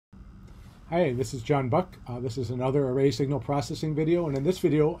Hi, this is John Buck. This is another array signal processing video, and in this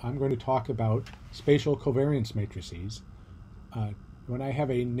video I'm going to talk about spatial covariance matrices. When I have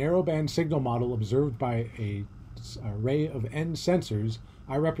a narrowband signal model observed by an array of n sensors,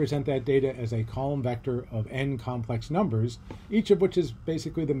 I represent that data as a column vector of n complex numbers, each of which is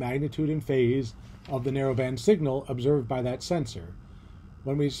basically the magnitude and phase of the narrowband signal observed by that sensor.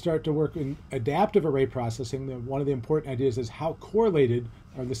 When we start to work in adaptive array processing, one of the important ideas is how correlated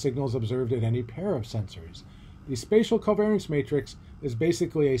are the signals observed at any pair of sensors. The spatial covariance matrix is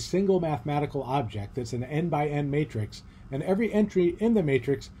basically a single mathematical object that's an n by n matrix, and every entry in the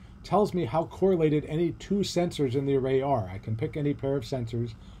matrix tells me how correlated any two sensors in the array are. I can pick any pair of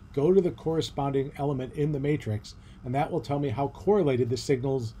sensors, go to the corresponding element in the matrix, and that will tell me how correlated the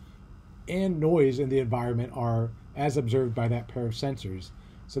signals and noise in the environment are as observed by that pair of sensors.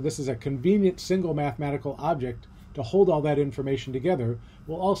 So this is a convenient single mathematical object to hold all that information together.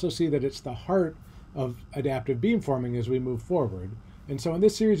 We'll also see that it's the heart of adaptive beamforming as we move forward. And so in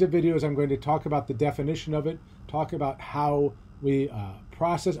this series of videos, I'm going to talk about the definition of it, talk about how we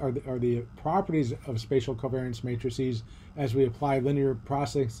process or the properties of spatial covariance matrices as we apply linear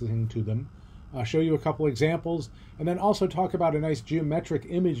processing to them. I'll show you a couple examples, and then also talk about a nice geometric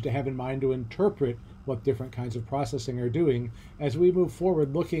image to have in mind to interpret what different kinds of processing are doing as we move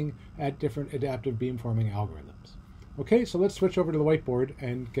forward looking at different adaptive beamforming algorithms. Okay, so let's switch over to the whiteboard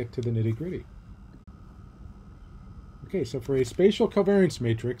and get to the nitty-gritty. Okay, so for a spatial covariance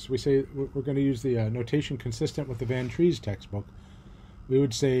matrix, we say we're going to use the notation consistent with the Van Trees textbook. We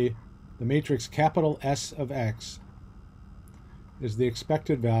would say the matrix capital S of X is the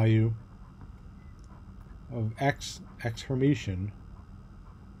expected value of X Hermitian,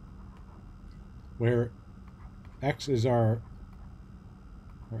 where X is a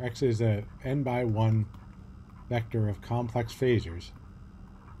n by 1 vector of complex phasors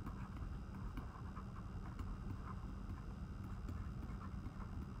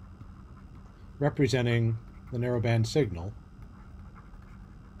representing the narrowband signal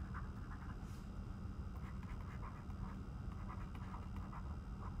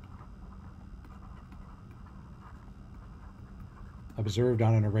observed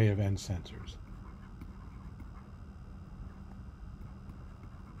on an array of n sensors.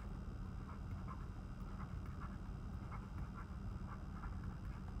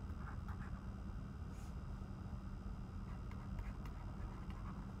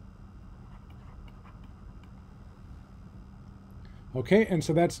 Okay, and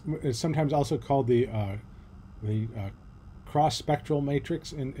so that's sometimes also called the cross-spectral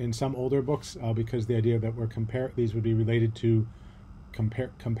matrix in some older books, because the idea that these would be related to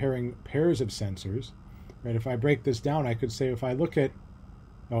comparing pairs of sensors. Right? If I break this down, I could say if I look at,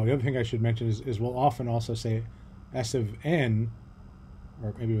 the other thing I should mention is we'll often also say S of n,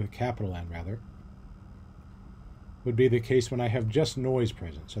 or maybe with a capital N rather, would be the case when I have just noise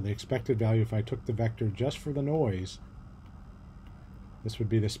present. So the expected value, if I took the vector just for the noise, this would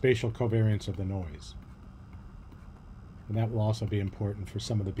be the spatial covariance of the noise. And that will also be important for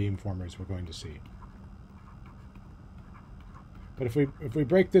some of the beamformers we're going to see. But if we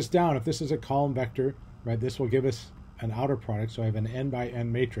break this down, if this is a column vector, right, this will give us an outer product. So I have an n by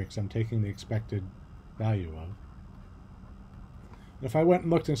n matrix I'm taking the expected value of. And if I went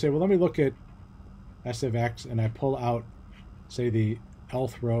and looked and say, well, let me look at S of X, and I pull out, say, the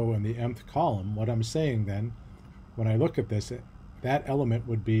nth row and the mth column, what I'm saying then, when I look at this, that element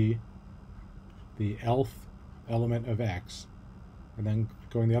would be the nth element of X. And then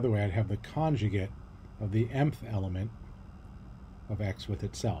going the other way, I'd have the conjugate of the mth element of X with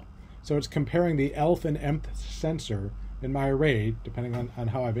itself. So it's comparing the nth and mth sensor in my array, depending on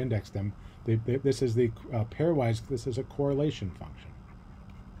how I've indexed them. This is the pairwise, this is a correlation function.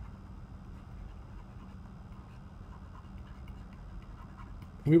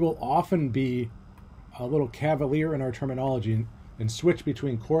 We will often be a little cavalier in our terminology and switch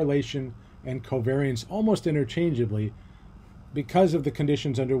between correlation and covariance almost interchangeably because of the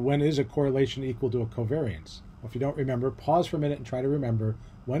conditions under when is a correlation equal to a covariance. If you don't remember, pause for a minute and try to remember,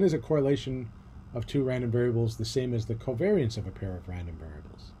 when is a correlation of two random variables the same as the covariance of a pair of random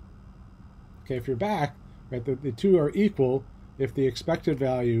variables? Okay, if you're back, right, the two are equal if the expected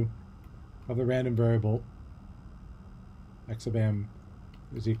value of the random variable x of m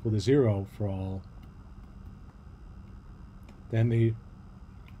is equal to 0 for all, then the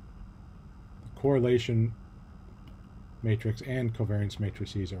correlation matrix and covariance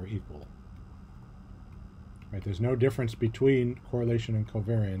matrices are equal. Right? There's no difference between correlation and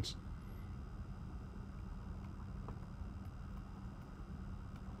covariance.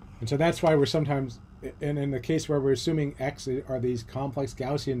 And so that's why we're sometimes and in the case where we're assuming X are these complex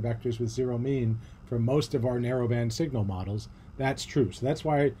Gaussian vectors with zero mean for most of our narrowband signal models, that's true. So that's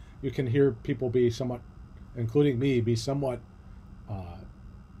why you can hear people be somewhat, including me, be somewhat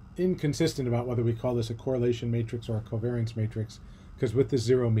inconsistent about whether we call this a correlation matrix or a covariance matrix, because with the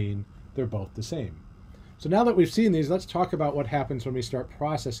zero mean, they're both the same. So now that we've seen these, let's talk about what happens when we start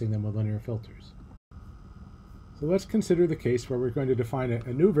processing them with linear filters. So let's consider the case where we're going to define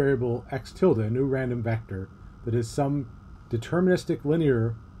a new variable x tilde, a new random vector, that is some deterministic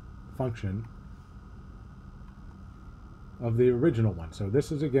linear function of the original one. So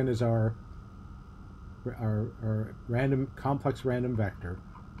this is again is our random complex random vector,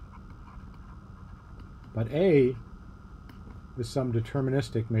 but A is some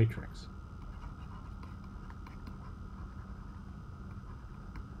deterministic matrix.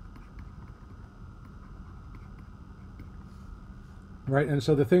 Right, and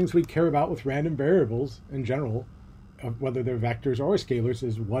so the things we care about with random variables in general, whether they're vectors or scalars,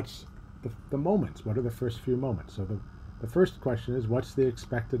 is what's the moments, what are the first few moments. So the first question is, what's the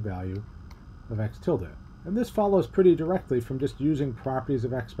expected value of x tilde? And this follows pretty directly from just using properties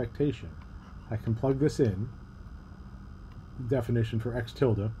of expectation. I can plug this in, definition for x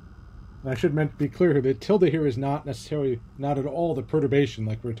tilde. And I should be clear here that tilde here is not necessarily, not at all the perturbation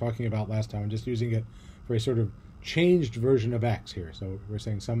like we were talking about last time. I'm just using it for a sort of changed version of x here. So we're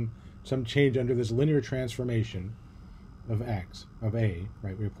saying some change under this linear transformation of x, of A,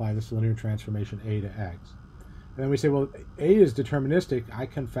 right? We apply this linear transformation A to x. And then we say, well, A is deterministic, I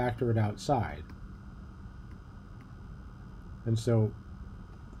can factor it outside. And so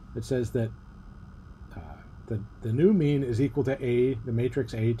it says that the new mean is equal to A, the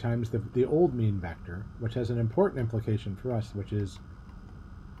matrix A, times the old mean vector, which has an important implication for us, which is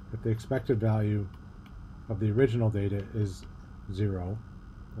if the expected value of the original data is 0,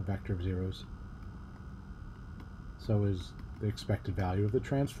 a vector of zeros, so is the expected value of the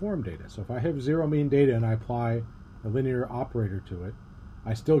transformed data. So if I have zero mean data and I apply a linear operator to it,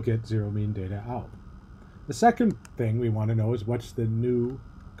 I still get zero mean data out. The second thing we want to know is what's the new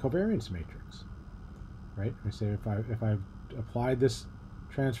covariance matrix, right? We say if I've applied this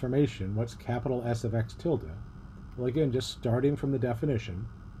transformation, what's capital S of x tilde? Well, again, just starting from the definition,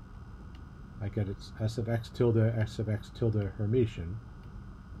 I get it's S of x tilde Hermitian.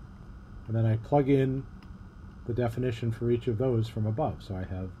 And then I plug in the definition for each of those from above. So I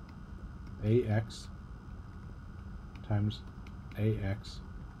have AX times AX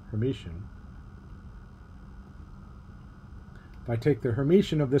Hermitian. If I take the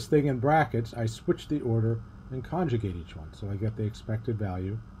Hermitian of this thing in brackets, I switch the order and conjugate each one. So I get the expected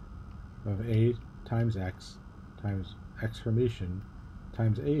value of A times X Hermitian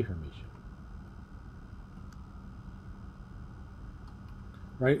times A Hermitian.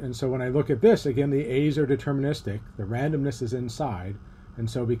 Right, and so when I look at this, again, the A's are deterministic, the randomness is inside, and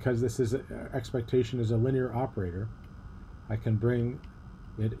so because this is expectation is a linear operator, I can bring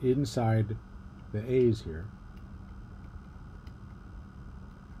it inside the A's here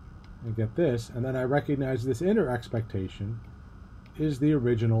and get this, and then I recognize this inner expectation is the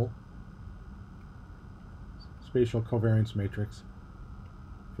original spatial covariance matrix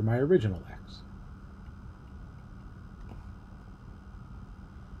for my original X.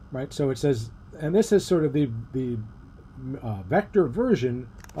 Right, so it says, and this is sort of the vector version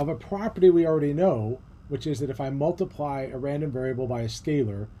of a property we already know, which is that if I multiply a random variable by a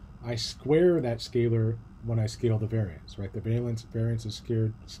scalar, I square that scalar when I scale the variance, right? The variance is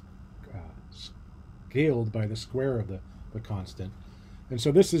scaled by the square of the constant. And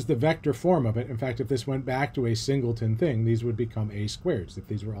so this is the vector form of it. In fact, if this went back to a singleton thing, these would become a squareds. If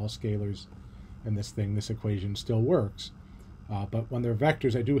these were all scalars and this equation still works. But when they're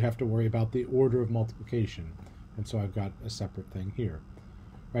vectors, I do have to worry about the order of multiplication. And so I've got a separate thing here.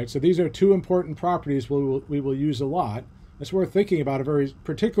 Right, so these are two important properties we will use a lot. It's worth thinking about a very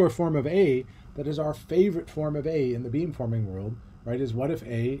particular form of A that is our favorite form of A in the beamforming world, right, is what if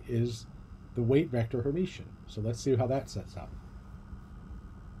A is the weight vector Hermitian? So let's see how that sets up.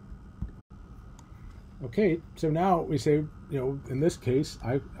 Okay, so now we say, in this case,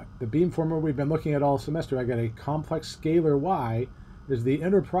 the beamformer we've been looking at all semester, I got a complex scalar y is the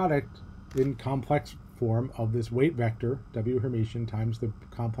inner product in complex form of this weight vector, W Hermitian, times the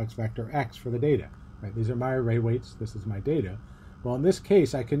complex vector x for the data. Right? These are my array weights, this is my data. Well, in this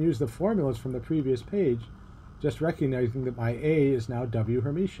case, I can use the formulas from the previous page, just recognizing that my A is now W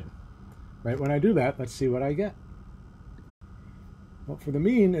Hermitian. Right? When I do that, let's see what I get. Well, for the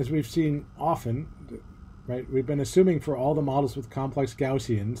mean, as we've seen often, right, we've been assuming for all the models with complex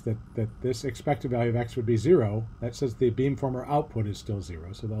Gaussians that this expected value of x would be 0. That says the beamformer output is still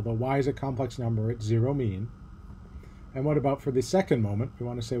 0. So although y is a complex number, it's 0 mean. And what about for the second moment? We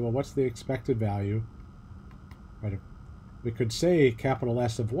want to say, well, what's the expected value? Right, we could say capital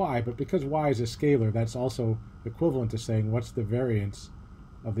S of y, but because y is a scalar, that's also equivalent to saying what's the variance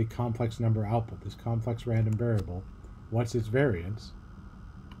of the complex number output, this complex random variable. What's its variance?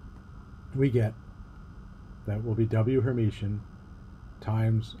 We get that will be W Hermitian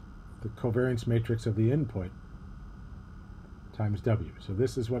times the covariance matrix of the input times W. So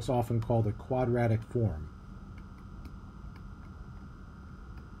this is what's often called a quadratic form.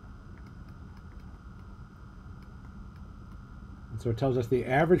 And so it tells us the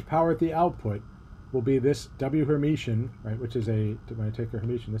average power at the output will be this W Hermitian, right, which is when I take a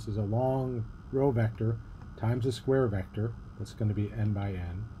Hermitian, this is a long row vector times a square vector. That's going to be n by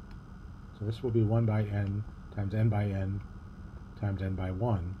n. So this will be 1 by n times n by n times n by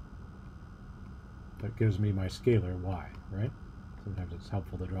 1. That gives me my scalar y, right? Sometimes it's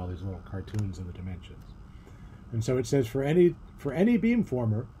helpful to draw these little cartoons of the dimensions. And so it says for any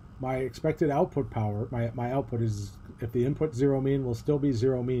beamformer, my expected output power, my output is, if the input 0 mean, will still be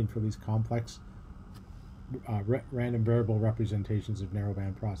 0 mean for these complex random variable representations of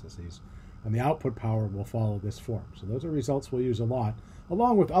narrowband processes. And the output power will follow this form. So those are results we'll use a lot,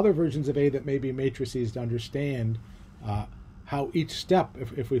 along with other versions of A that may be matrices to understand how each step,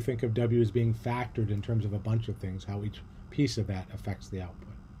 if we think of W as being factored in terms of a bunch of things, how each piece of that affects the output.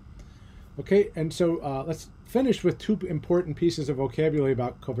 Okay, and so let's finish with two important pieces of vocabulary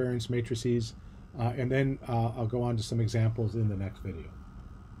about covariance matrices, and then I'll go on to some examples in the next video.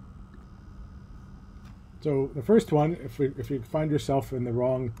 So the first one, if you find yourself in the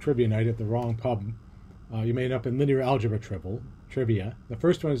wrong trivia night at the wrong pub, you may end up in linear algebra trivia. The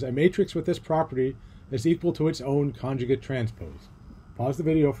first one is a matrix with this property is equal to its own conjugate transpose. Pause the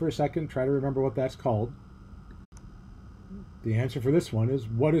video for a second, try to remember what that's called. The answer for this one is,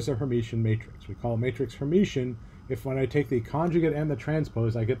 what is a Hermitian matrix? We call a matrix Hermitian if when I take the conjugate and the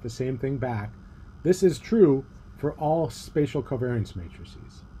transpose, I get the same thing back. This is true for all spatial covariance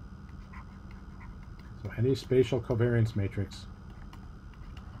matrices. So any spatial covariance matrix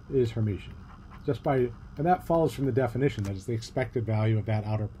is Hermitian. And that follows from the definition, that is the expected value of that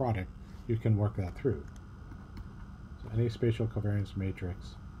outer product. You can work that through. So any spatial covariance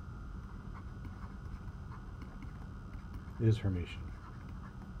matrix is Hermitian.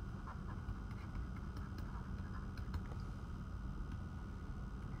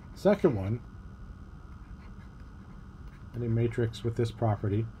 Second one, any matrix with this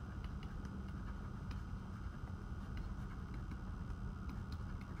property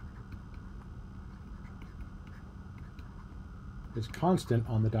is constant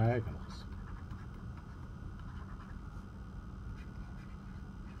on the diagonals.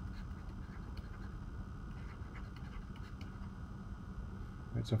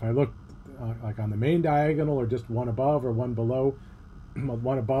 Right, so if I look like on the main diagonal, or just one above or one below,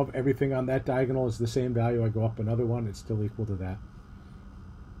 one above, everything on that diagonal is the same value. I go up another one, it's still equal to that.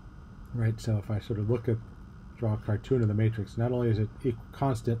 Right, so if I sort of draw a cartoon of the matrix, not only is it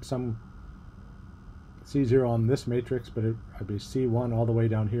constant, some C0 on this matrix, but I'd be C1 all the way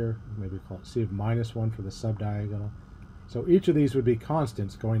down here. Maybe call it C of minus 1 for the subdiagonal. So each of these would be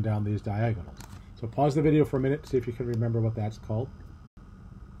constants going down these diagonals. So pause the video for a minute, see if you can remember what that's called.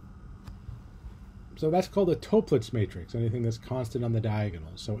 So that's called a Toeplitz matrix, anything that's constant on the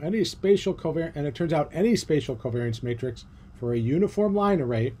diagonals. So any spatial covariance, and it turns out any spatial covariance matrix for a uniform line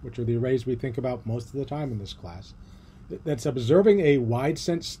array, which are the arrays we think about most of the time in this class, that's observing a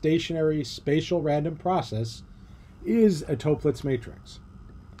wide-sense stationary spatial random process is a Toeplitz matrix.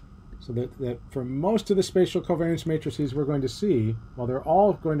 So that for most of the spatial covariance matrices we're going to see, well, they're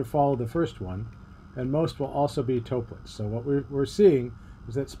all going to follow the first one, and most will also be Toeplitz. So what we're seeing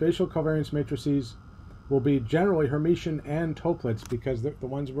is that spatial covariance matrices will be generally Hermitian and Toeplitz, because the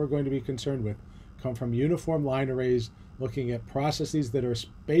ones we're going to be concerned with come from uniform line arrays looking at processes that are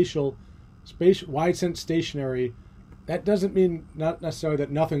wide-sense stationary. That doesn't mean not necessarily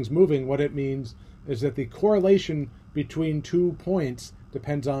that nothing's moving. What it means is that the correlation between 2 points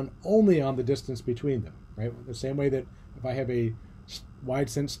depends only on the distance between them, right? The same way that if I have a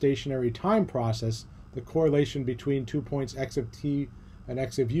wide-sense stationary time process, the correlation between 2 points x of t and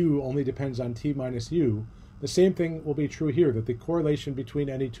x of u only depends on t minus u. The same thing will be true here, that the correlation between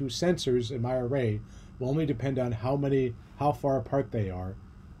any two sensors in my array will only depend on how far apart they are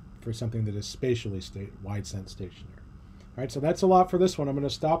for something that is spatially wide-sense stationary. All right, so that's a lot for this one. I'm going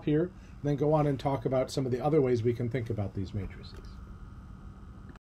to stop here and then go on and talk about some of the other ways we can think about these matrices.